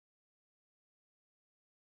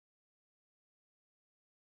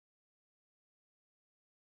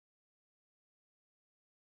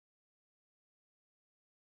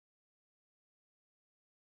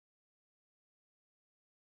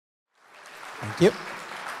Thank you.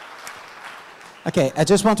 Okay, I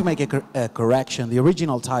just want to make a correction. The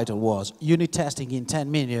original title was Unit Testing in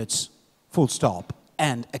 10 Minutes, full stop,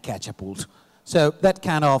 and a Catapult. So that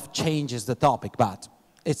kind of changes the topic, but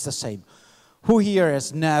it's the same. Who here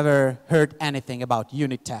has never heard anything about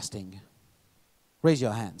unit testing? Raise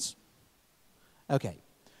your hands. Okay.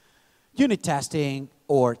 Unit testing,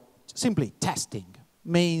 or simply testing,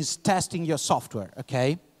 means testing your software,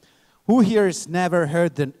 okay? Who here has never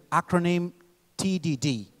heard the acronym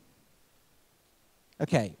TDD?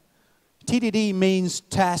 Okay. TDD means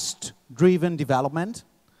test-driven development,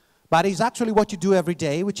 but it's actually what you do every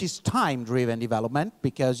day, which is time-driven development,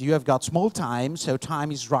 because you have got small time, so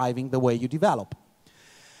time is driving the way you develop.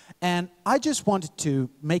 And I just wanted to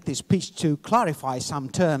make this pitch to clarify some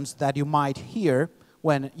terms that you might hear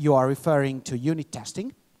when you are referring to unit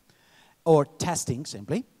testing, or testing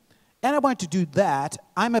simply. And I want to do that.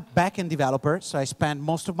 I'm a backend developer, so I spend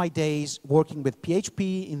most of my days working with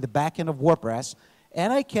PHP in the backend of WordPress,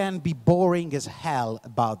 and I can be boring as hell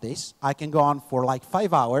about this. I can go on for like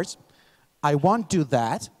 5 hours. I won't do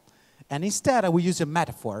that, and instead I will use a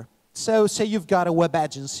metaphor. So say you've got a web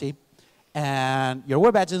agency, and your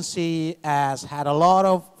web agency has had a lot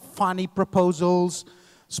of funny proposals,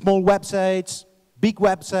 small websites, big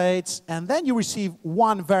websites, and then you receive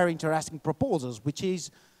one very interesting proposal, which is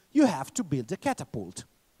you have to build a catapult,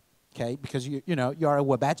 okay? Because you are a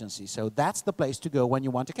web agency, so that's the place to go when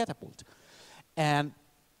you want a catapult. And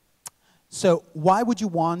so why would you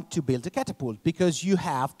want to build a catapult? Because you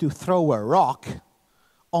have to throw a rock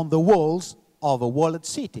on the walls of a walled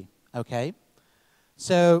city, okay?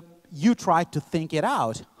 So you try to think it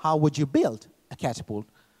out. How would you build a catapult?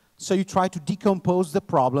 So you try to decompose the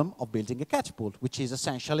problem of building a catapult, which is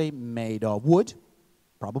essentially made of wood,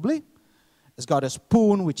 probably. It's got a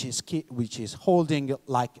spoon which is holding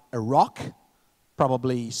like a rock,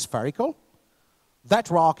 probably spherical. That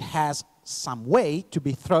rock has some way to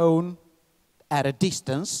be thrown at a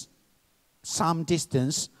distance, some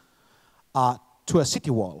distance, to a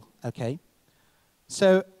city wall, okay?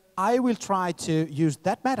 So I will try to use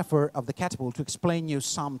that metaphor of the catapult to explain you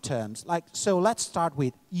some terms. So let's start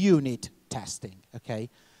with unit testing, okay?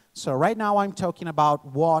 So right now I'm talking about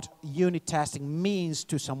what unit testing means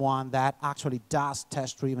to someone that actually does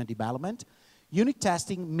test-driven development. Unit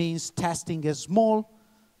testing means testing a small,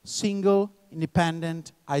 single,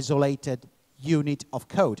 independent, isolated unit of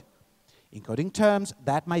code. In coding terms,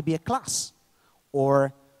 that might be a class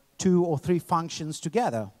or 2 or 3 functions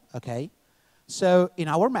together, okay? So in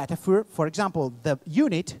our metaphor, for example, the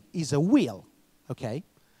unit is a wheel, okay?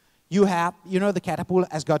 The catapult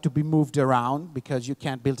has got to be moved around because you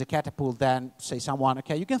can't build a catapult, then say someone,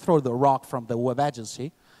 okay, you can throw the rock from the web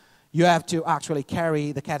agency. You have to actually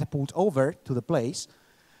carry the catapult over to the place.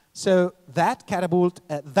 So that catapult,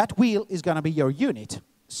 that wheel is going to be your unit.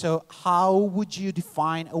 So how would you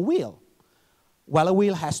define a wheel? Well, a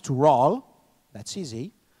wheel has to roll. That's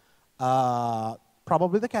easy.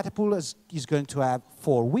 Probably the catapult is going to have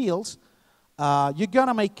 4 wheels. You're going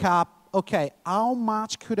to make up, okay, how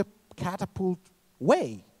much could a catapult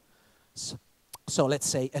weigh? So let's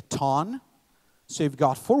say a ton. So you've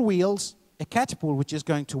got 4 wheels, a catapult which is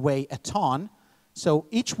going to weigh a ton. So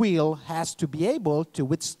each wheel has to be able to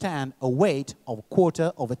withstand a weight of a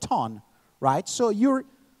quarter of a ton, right? So you're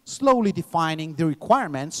slowly defining the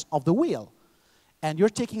requirements of the wheel. And you're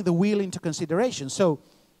taking the wheel into consideration. So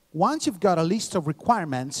once you've got a list of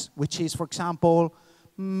requirements, which is, for example,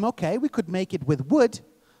 okay, we could make it with wood,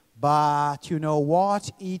 but you know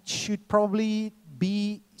what? It should probably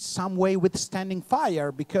be some way withstanding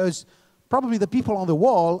fire, because probably the people on the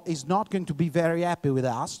wall is not going to be very happy with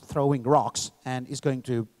us throwing rocks and is going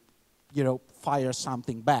to, fire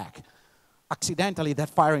something back. Accidentally,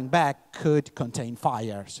 that firing back could contain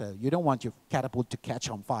fire, so you don't want your catapult to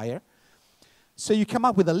catch on fire. So you come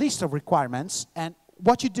up with a list of requirements, and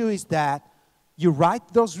what you do is that you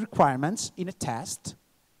write those requirements in a test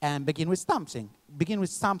and begin with something. Begin with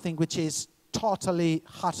something which is totally,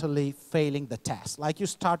 utterly failing the test. Like you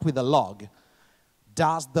start with a log.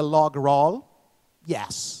 Does the log roll?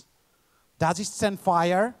 Yes. Does it stand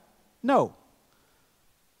fire? No.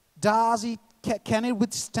 Can it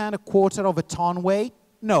withstand a quarter of a ton weight?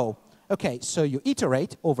 No. Okay, so you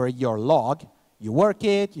iterate over your log. You work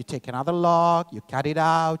it, you take another log, you cut it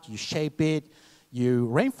out, you shape it, you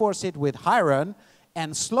reinforce it with iron,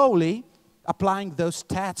 and slowly applying those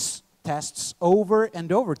tests over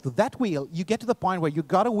and over to that wheel, you get to the point where you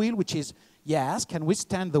got a wheel which is, yes, can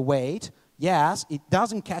withstand the weight, yes, it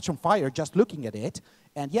doesn't catch on fire just looking at it,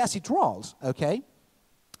 and yes, it rolls, okay?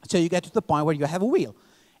 So you get to the point where you have a wheel.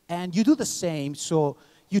 And you do the same, so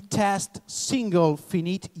you test single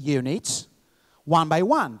finite units, one by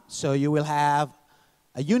one. So you will have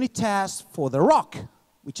a unit test for the rock,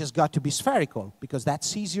 which has got to be spherical, because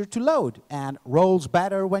that's easier to load and rolls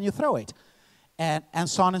better when you throw it. And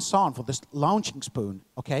so on for this launching spoon,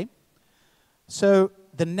 okay? So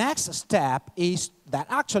the next step is that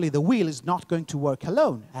actually the wheel is not going to work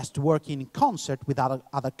alone. It has to work in concert with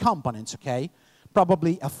other components, okay?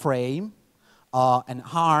 Probably a frame, an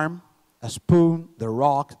arm, a spoon, the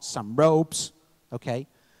rock, some ropes, okay?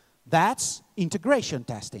 That's integration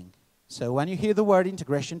testing. So when you hear the word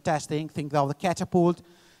integration testing, think of the Catapult.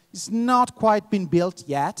 It's not quite been built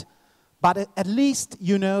yet, but at least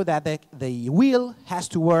you know that the wheel has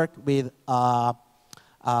to work with a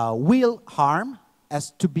wheel arm,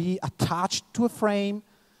 has to be attached to a frame.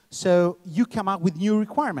 So you come up with new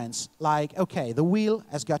requirements, like, okay, the wheel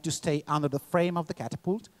has got to stay under the frame of the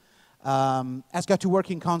Catapult, has got to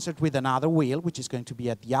work in concert with another wheel, which is going to be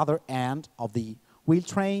at the other end of the wheel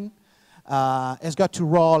train, has got to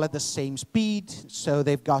roll at the same speed, so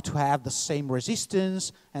they've got to have the same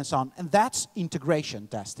resistance, and so on. And that's integration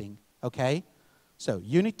testing, okay? So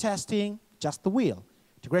unit testing, just the wheel.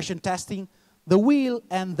 Integration testing, the wheel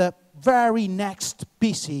and the very next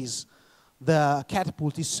pieces the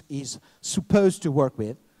Catapult is supposed to work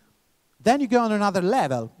with. Then you go on another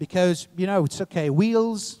level, because, you know, it's okay,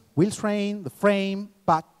 wheels, wheel train, the frame,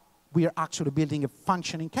 but we are actually building a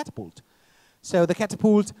functioning Catapult. So the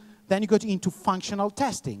Catapult, then you go into functional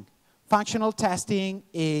testing. Functional testing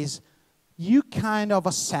is you kind of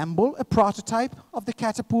assemble a prototype of the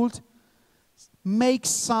Catapult, make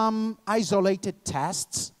some isolated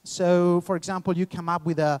tests. So, for example, you come up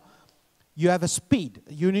with you have a speed.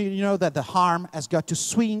 You know that the arm has got to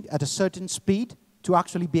swing at a certain speed to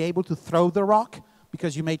actually be able to throw the rock,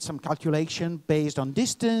 because you made some calculation based on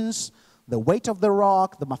distance, the weight of the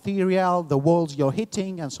rock, the material, the walls you're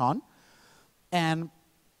hitting, and so on. And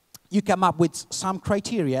you come up with some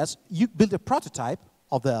criteria. You build a prototype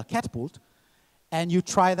of the Catapult, and you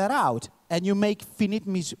try that out, and you make finite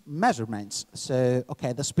measurements. So,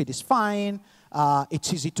 okay, the speed is fine,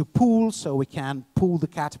 it's easy to pull, so we can pull the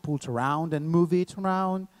Catapult around and move it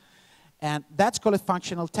around. And that's called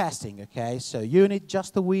functional testing, okay? So unit,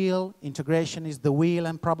 just the wheel. Integration is the wheel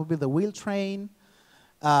and probably the wheel train.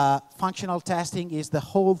 Functional testing is the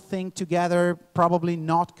whole thing together, probably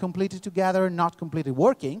not completely together, not completely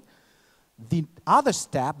working. The other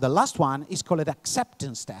step, the last one, is called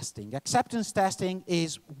acceptance testing. Acceptance testing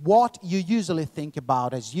is what you usually think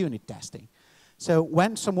about as unit testing. So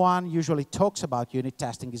when someone usually talks about unit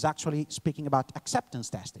testing, is actually speaking about acceptance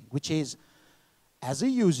testing, which is, as a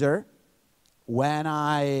user, when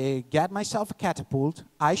I get myself a Catapult,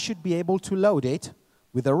 I should be able to load it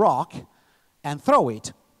with a rock and throw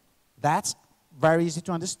it. That's very easy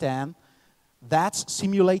to understand. That's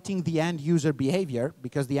simulating the end user behavior,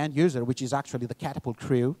 because the end user, which is actually the Catapult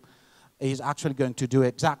crew, is actually going to do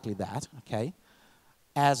exactly that, okay?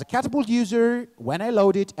 As a Catapult user, when I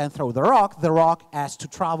load it and throw the rock has to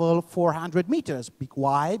travel 400 meters.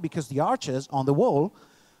 Why? Because the arches on the wall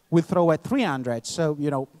will throw at 300, so,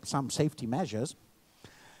 you know, some safety measures.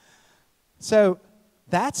 So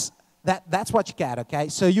that's what you get, okay?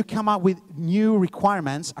 So you come up with new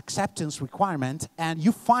requirements, acceptance requirement, and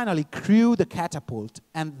you finally crew the Catapult.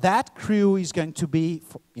 And that crew is going to be,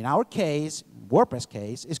 in our case, WordPress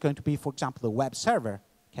case, is going to be, for example, the web server,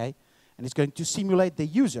 okay? And it's going to simulate the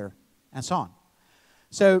user, and so on.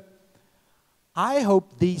 So I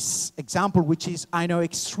hope this example, which is, I know,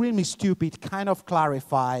 extremely stupid, kind of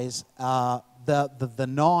clarifies the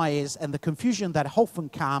noise and the confusion that often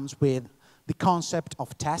comes with the concept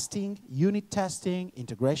of testing, unit testing,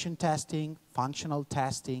 integration testing, functional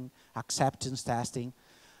testing, acceptance testing.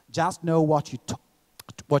 Just know what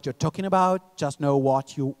you're talking about. Just know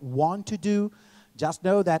what you want to do. Just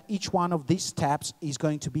know that each one of these steps is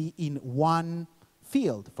going to be in one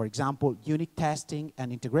field. For example, unit testing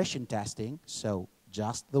and integration testing. So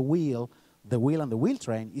just the wheel and the wheel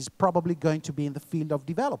train is probably going to be in the field of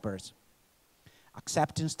developers.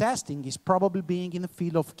 Acceptance testing is probably being in the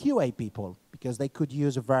field of QA people, because they could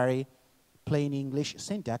use a very plain English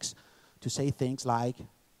syntax to say things like,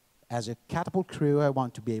 as a Catapult crew, I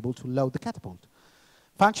want to be able to load the Catapult.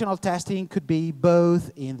 Functional testing could be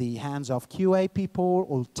both in the hands of QA people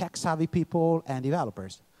or tech-savvy people and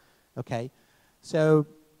developers. Okay, so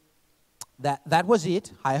that was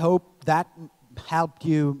it. I hope that helped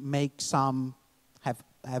you make have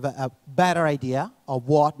a better idea of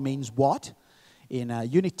what means what in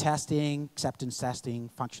unit testing, acceptance testing,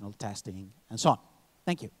 functional testing, and so on.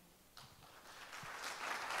 Thank you.